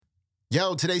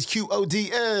Yo, today's QOD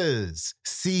is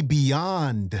see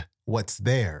beyond what's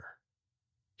there.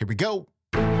 Here we go.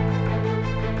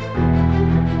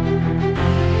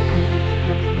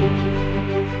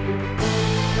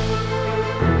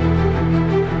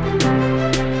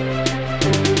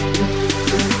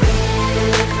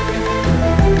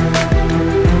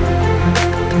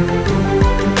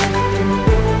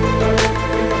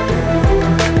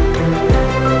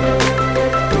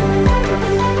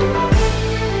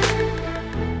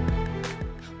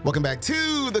 Welcome back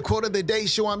to the Quote of the Day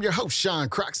Show. I'm your host, Sean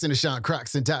Croxton of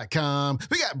SeanCroxton.com.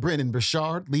 We got Brendon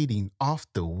Burchard leading off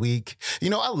the week. You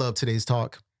know, I love today's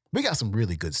talk. We got some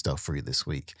really good stuff for you this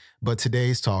week. But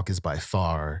today's talk is by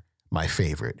far my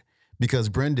favorite because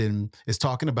Brendon is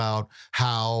talking about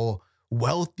how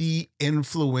wealthy,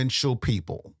 influential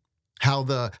people, how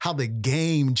the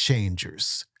game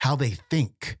changers, how they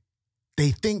think.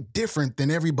 They think different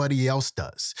than everybody else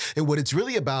does. And what it's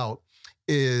really about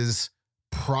is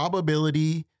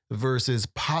probability versus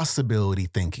possibility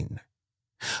thinking.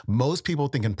 Most people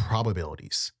think in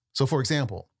probabilities. So for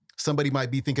example, somebody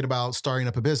might be thinking about starting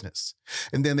up a business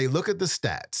and then they look at the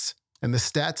stats and the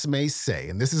stats may say,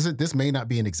 and this may not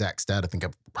be an exact stat. I think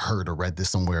I've heard or read this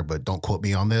somewhere, but don't quote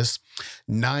me on this.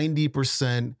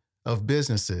 90% of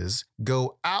businesses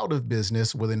go out of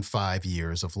business within 5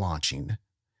 years of launching.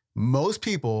 Most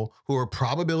people who are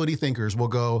probability thinkers will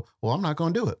go, well, I'm not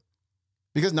going to do it.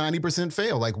 Because 90%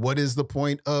 fail. Like, what is the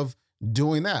point of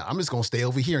doing that? I'm just going to stay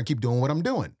over here and keep doing what I'm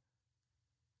doing.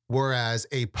 Whereas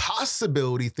a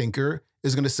possibility thinker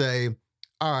is going to say,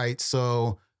 all right,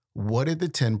 so what did the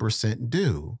 10%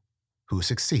 do who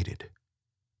succeeded?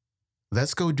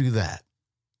 Let's go do that.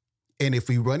 And if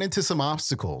we run into some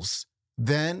obstacles,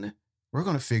 then we're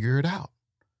going to figure it out.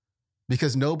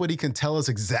 Because nobody can tell us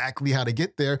exactly how to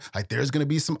get there. Like there's going to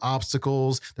be some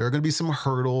obstacles. There are going to be some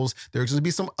hurdles. There's going to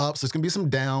be some ups. There's going to be some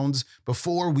downs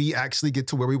before we actually get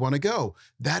to where we want to go.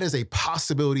 That is a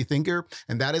possibility thinker.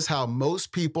 And that is how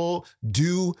most people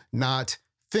do not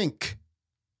think.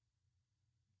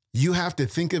 You have to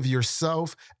think of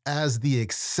yourself as the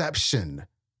exception.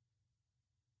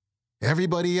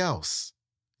 Everybody else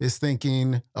is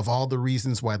thinking of all the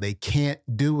reasons why they can't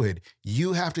do it.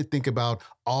 You have to think about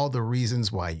all the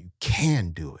reasons why you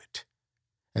can do it.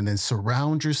 And then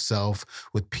surround yourself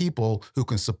with people who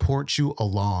can support you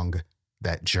along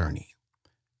that journey.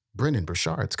 Brendon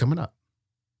Burchard's coming up.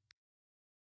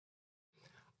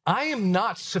 I am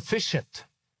not sufficient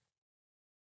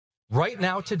right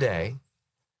now today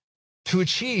to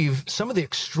achieve some of the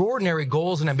extraordinary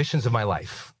goals and ambitions of my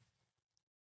life.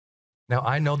 Now,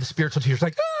 I know the spiritual teacher's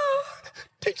like,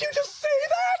 did you just say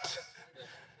that?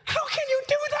 How can you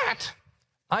do that?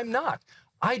 I'm not.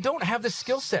 I don't have the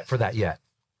skill set for that yet.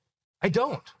 I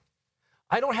don't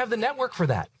have the network for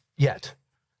that yet.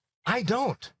 I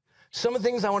don't. Some of the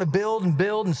things I want to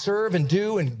build and serve and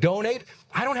do and donate,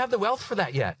 I don't have the wealth for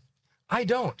that yet. I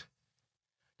don't.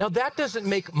 Now, that doesn't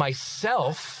make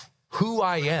myself, who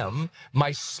I am,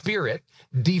 my spirit,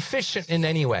 deficient in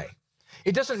any way.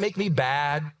 It doesn't make me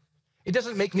bad. It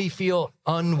doesn't make me feel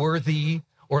unworthy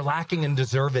or lacking in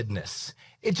deservedness.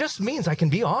 It just means I can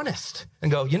be honest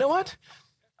and go, you know what?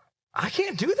 I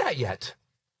can't do that yet.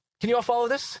 Can you all follow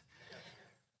this?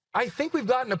 I think we've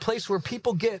gotten a place where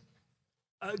people get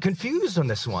confused on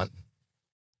this one.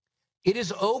 It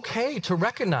is okay to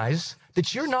recognize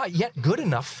that you're not yet good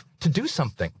enough to do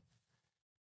something.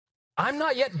 I'm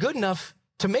not yet good enough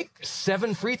to make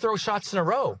 7 free throw shots in a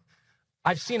row.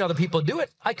 I've seen other people do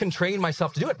it. I can train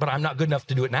myself to do it, but I'm not good enough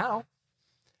to do it now.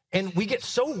 And we get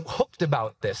so hooked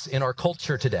about this in our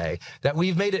culture today that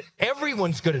we've made it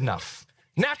everyone's good enough.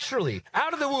 Naturally,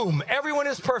 out of the womb, everyone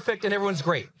is perfect and everyone's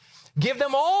great. Give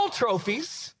them all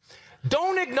trophies.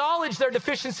 Don't acknowledge their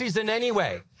deficiencies in any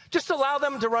way. Just allow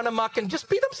them to run amok and just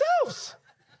be themselves.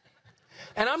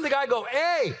 And I'm the guy go,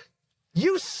 hey,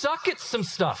 you suck at some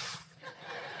stuff.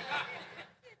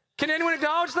 Can anyone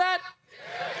acknowledge that?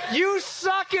 You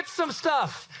suck at some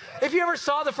stuff. If you ever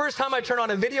saw the first time I turned on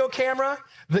a video camera,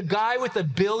 the guy with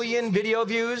 1 billion video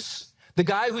views, the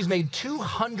guy who's made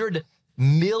 $200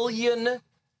 million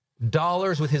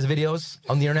with his videos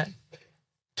on the internet,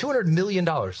 $200 million.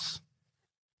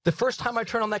 The first time I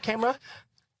turned on that camera,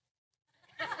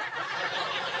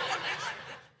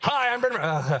 hi, I'm Brendon.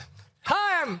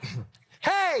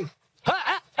 Hey,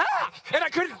 and I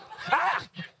couldn't,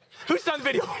 who's done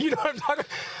video? You know what I'm talking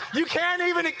about? You can't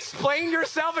even explain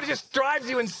yourself. It just drives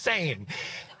you insane.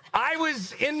 I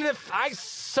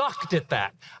sucked at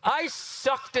that. I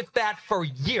sucked at that for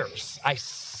years. I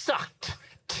sucked.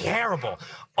 Terrible,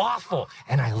 awful,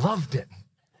 and I loved it.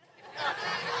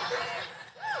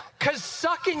 Because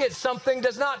sucking at something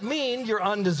does not mean you're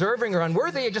undeserving or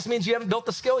unworthy. It just means you haven't built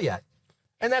the skill yet.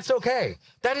 And that's okay.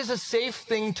 That is a safe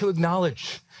thing to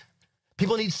acknowledge.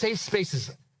 People need safe spaces.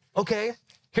 Okay,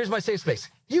 here's my safe space.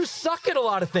 You suck at a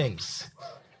lot of things.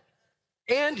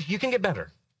 And you can get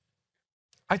better.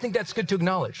 I think that's good to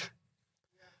acknowledge.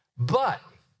 But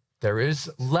there is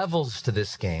levels to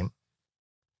this game.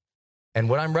 And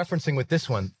what I'm referencing with this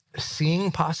one, seeing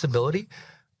possibility,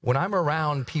 when I'm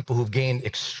around people who've gained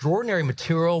extraordinary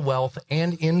material wealth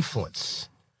and influence,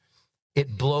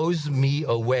 it blows me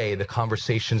away, the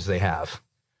conversations they have.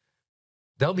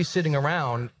 They'll be sitting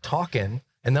around talking,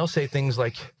 and they'll say things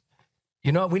like,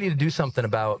 you know what, we need to do something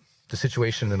about the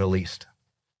situation in the Middle East.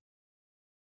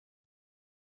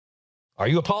 Are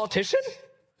you a politician?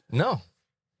 No.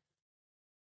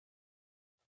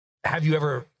 Have you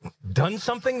ever done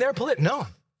something there? No.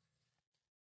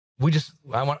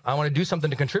 I want to do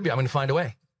something to contribute. I'm going to find a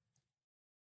way.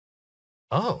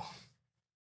 Oh,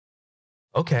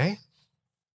 okay.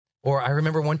 Or I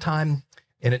remember one time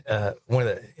I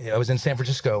was in San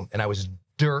Francisco and I was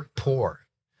dirt poor,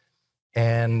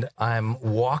 and I'm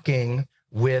walking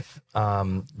with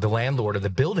the landlord of the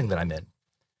building that I'm in.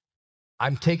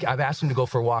 I've asked him to go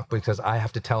for a walk because I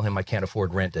have to tell him I can't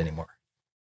afford rent anymore.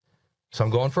 So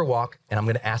I'm going for a walk, and I'm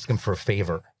going to ask him for a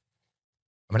favor.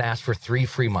 I'm going to ask for 3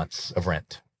 free months of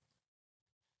rent.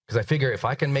 Because I figure if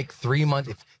I can make 3 months,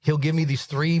 if he'll give me these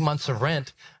 3 months of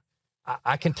rent,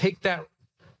 I can take that,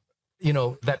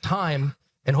 that time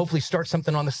and hopefully start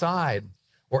something on the side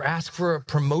or ask for a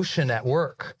promotion at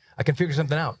work. I can figure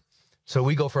something out. So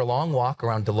we go for a long walk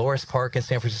around Dolores Park in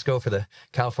San Francisco for the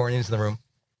Californians in the room.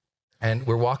 And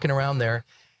we're walking around there,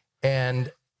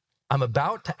 and I'm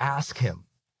about to ask him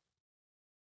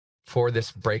for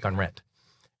this break on rent.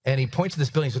 And he points to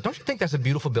this building. He says, don't you think that's a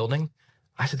beautiful building?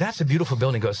 I said, that's a beautiful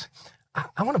building. He goes,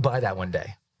 I want to buy that one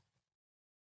day.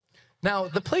 Now,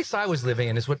 the place I was living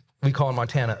in is what we call in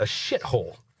Montana a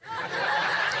shithole.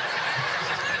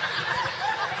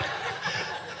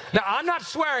 Now, I'm not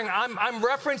swearing. I'm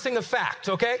referencing a fact,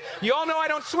 okay? You all know I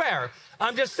don't swear.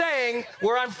 I'm just saying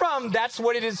where I'm from, that's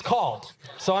what it is called.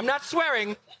 So I'm not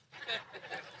swearing.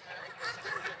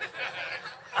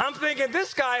 I'm thinking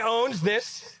this guy owns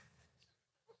this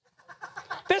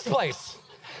place.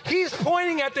 He's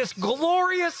pointing at this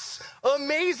glorious,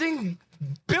 amazing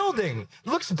building.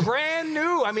 Looks brand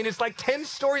new. I mean, it's like 10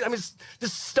 stories. I mean, it's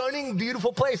this stunning,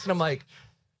 beautiful place. And I'm like,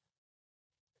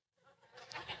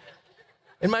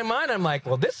 in my mind, I'm like,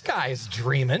 well, this guy's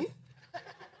dreaming.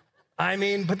 I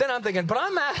mean, but then I'm thinking, but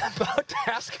I'm about to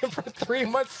ask him for 3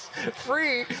 months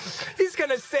free. He's going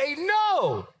to say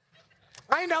no.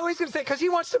 I know he's going to say, because he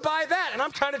wants to buy that, and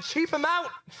I'm trying to cheap him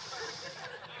out.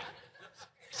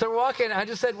 So we're walking, I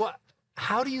just said, well,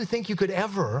 how do you think you could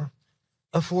ever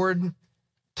afford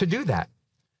to do that?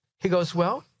 He goes,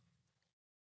 well,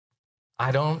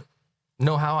 I don't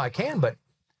know how I can, but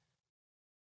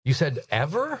you said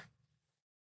ever?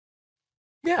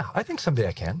 Yeah, I think someday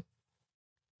I can.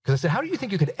 Because I said, how do you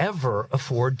think you could ever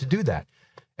afford to do that?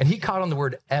 And he caught on the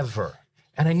word ever.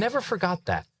 And I never forgot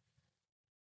that.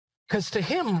 Because to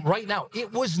him right now,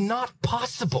 it was not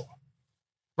possible,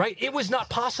 right? It was not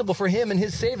possible for him and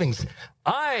his savings.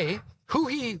 Who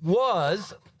he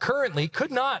was currently,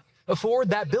 could not afford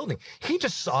that building. He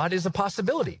just saw it as a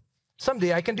possibility.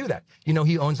 Someday I can do that. You know,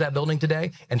 he owns that building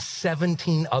today and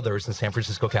 17 others in San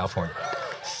Francisco, California.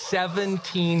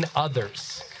 17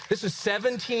 others. This was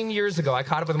 17 years ago. I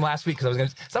caught up with him last week because I was going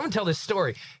to, someone tell this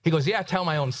story. He goes, yeah, tell him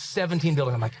I own 17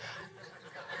 buildings. I'm like,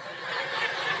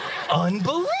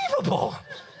 unbelievable.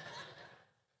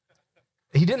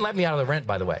 He didn't let me out of the rent,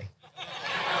 by the way.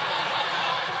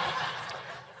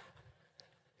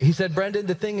 He said, Brendon,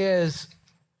 the thing is,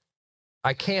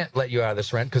 I can't let you out of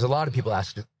this rent because a lot of people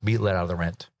ask to be let out of the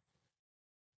rent.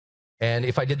 And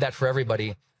if I did that for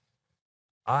everybody,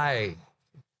 I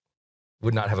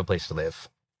would not have a place to live.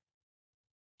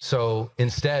 So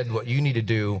instead, what you need to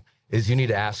do is you need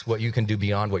to ask what you can do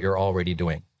beyond what you're already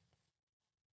doing.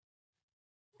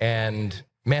 And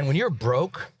man, when you're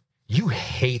broke, you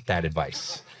hate that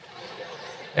advice.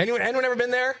 Anyone ever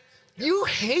been there? You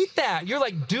hate that. You're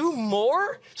like, do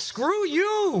more? Screw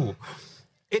you.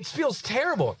 It feels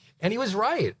terrible. And he was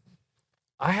right.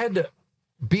 I had to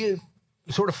be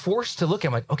sort of forced to look at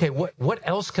him like, okay, what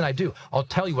else can I do? I'll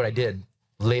tell you what I did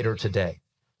later today.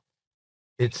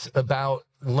 It's about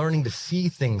learning to see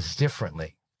things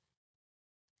differently.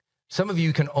 Some of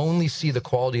you can only see the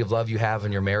quality of love you have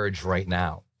in your marriage right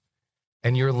now.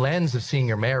 And your lens of seeing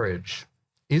your marriage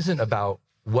isn't about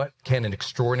what can an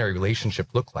extraordinary relationship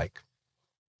look like.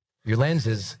 Your lens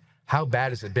is, how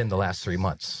bad has it been the last 3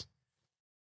 months?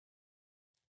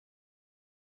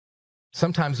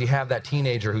 Sometimes you have that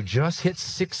teenager who just hit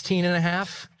 16 and a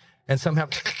half and somehow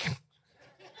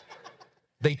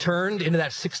they turned into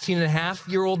that 16 and a half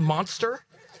year old monster,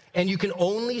 and you can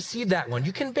only see that one.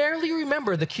 You can barely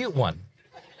remember the cute one.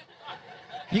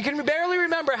 You can barely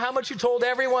remember how much you told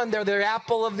everyone they're the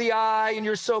apple of the eye and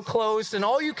you're so close, and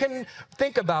all you can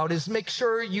think about is make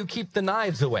sure you keep the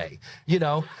knives away. You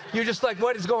know, you're just like,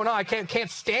 what is going on? I can't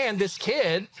stand this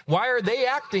kid. Why are they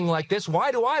acting like this?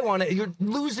 Why do I want to? You're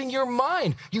losing your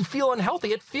mind. You feel unhealthy.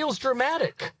 It feels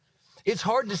dramatic. It's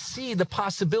hard to see the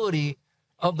possibility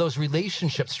of those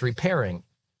relationships repairing.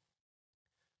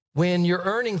 When you're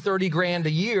earning 30 grand a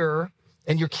year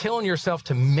and you're killing yourself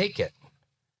to make it,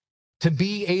 to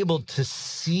be able to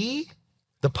see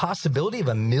the possibility of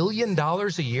 $1 million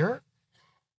a year,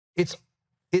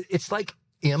 it's like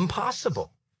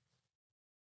impossible.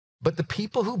 But the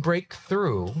people who break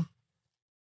through,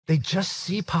 they just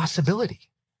see possibility.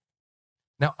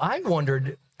 Now, I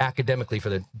wondered academically, for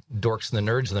the dorks and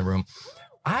the nerds in the room,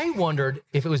 I wondered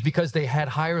if it was because they had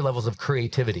higher levels of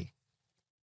creativity.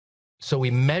 So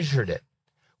we measured it.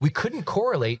 We couldn't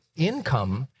correlate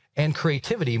income and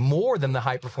creativity more than the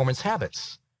high performance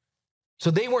habits.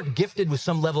 So they weren't gifted with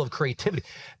some level of creativity.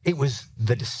 It was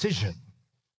the decision.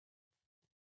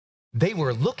 They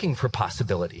were looking for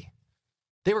possibility.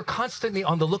 They were constantly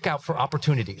on the lookout for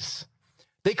opportunities.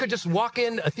 They could just walk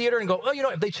in a theater and go, oh, you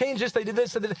know, if they changed this, they did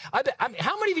this.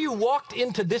 How many of you walked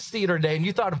into this theater today and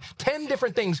you thought of 10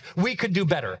 different things we could do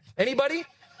better? Anybody?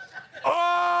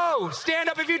 Oh, stand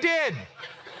up if you did.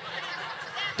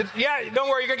 Yeah, don't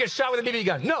worry, you're gonna get shot with a BB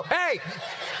gun. No, hey,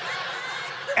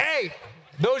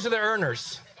 those are the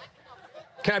earners.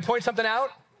 Can I point something out?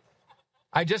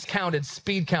 I just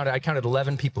speed counted, I counted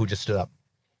 11 people who just stood up.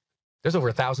 There's over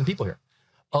 1,000 people here.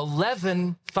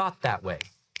 11 thought that way.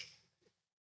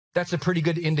 That's a pretty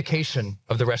good indication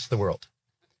of the rest of the world.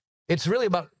 It's really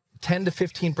about 10 to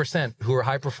 15% who are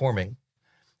high performing.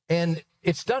 And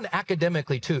it's done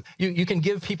academically too. You can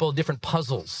give people different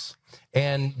puzzles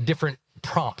and different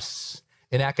prompts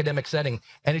in academic setting.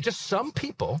 And it just, some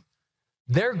people,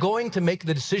 they're going to make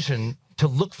the decision to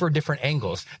look for different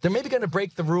angles. They're maybe going to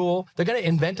break the rule. They're going to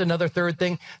invent another third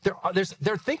thing.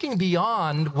 They're thinking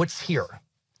beyond what's here.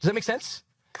 Does that make sense?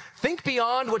 Think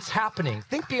beyond what's happening.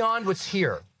 Think beyond what's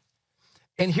here.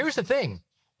 And here's the thing.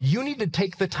 You need to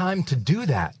take the time to do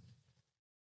that.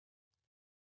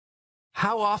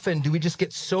 How often do we just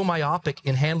get so myopic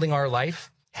in handling our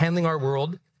life, handling our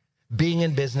world, being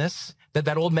in business,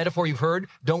 that old metaphor you've heard,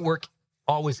 don't work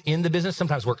always in the business,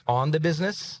 sometimes work on the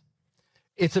business.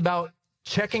 It's about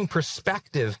checking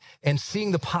perspective and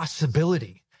seeing the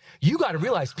possibility. You got to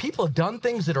realize people have done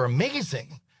things that are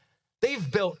amazing.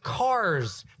 They've built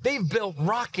cars, they've built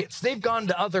rockets, they've gone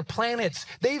to other planets,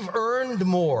 they've earned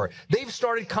more, they've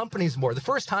started companies more. The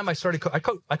first time I started,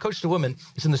 I coached a woman,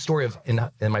 it's in the story of, in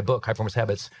my book, High Performance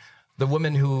Habits, the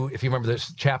woman who, if you remember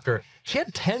this chapter, she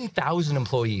had 10,000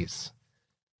 employees.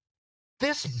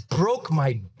 This broke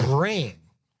my brain.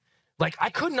 Like,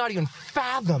 I could not even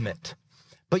fathom it.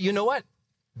 But you know what?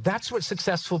 That's what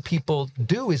successful people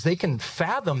do, is they can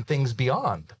fathom things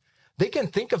beyond. They can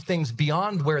think of things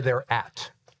beyond where they're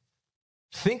at.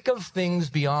 Think of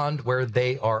things beyond where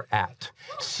they are at.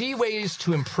 See ways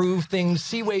to improve things,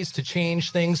 see ways to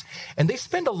change things. And they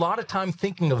spend a lot of time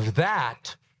thinking of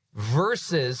that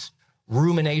versus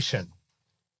rumination,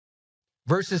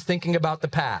 versus thinking about the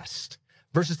past,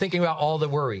 versus thinking about all the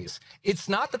worries. It's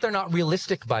not that they're not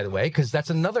realistic, by the way, because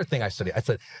that's another thing I studied. I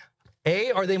said,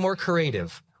 A, are they more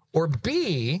creative? Or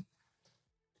B,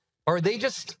 are they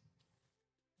just,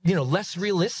 less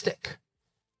realistic?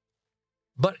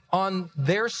 But on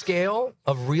their scale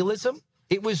of realism,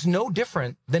 it was no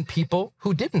different than people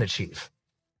who didn't achieve.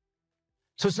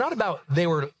 So it's not about they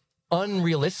were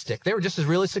unrealistic. They were just as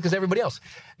realistic as everybody else.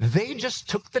 They just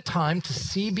took the time to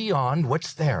see beyond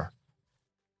what's there.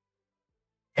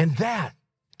 And that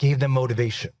gave them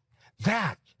motivation.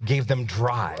 That gave them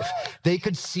drive. They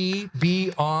could see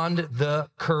beyond the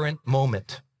current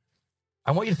moment.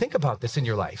 I want you to think about this in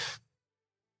your life.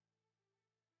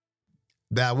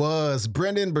 That was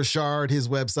Brendon Burchard. His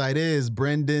website is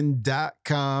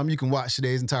Brendon.com. You can watch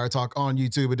today's entire talk on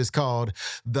YouTube. It is called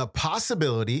The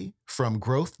Possibility from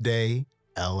Growth Day,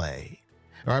 LA.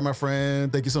 All right, my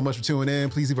friend, thank you so much for tuning in.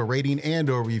 Please leave a rating and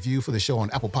or review for the show on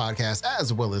Apple Podcasts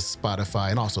as well as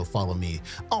Spotify. And also follow me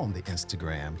on the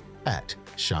Instagram at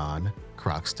Sean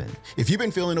Croxton. If you've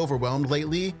been feeling overwhelmed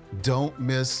lately, don't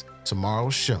miss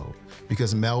tomorrow's show,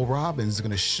 because Mel Robbins is going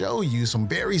to show you some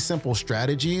very simple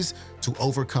strategies to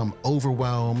overcome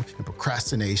overwhelm and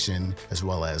procrastination as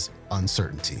well as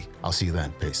uncertainty. I'll see you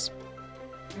then. Peace.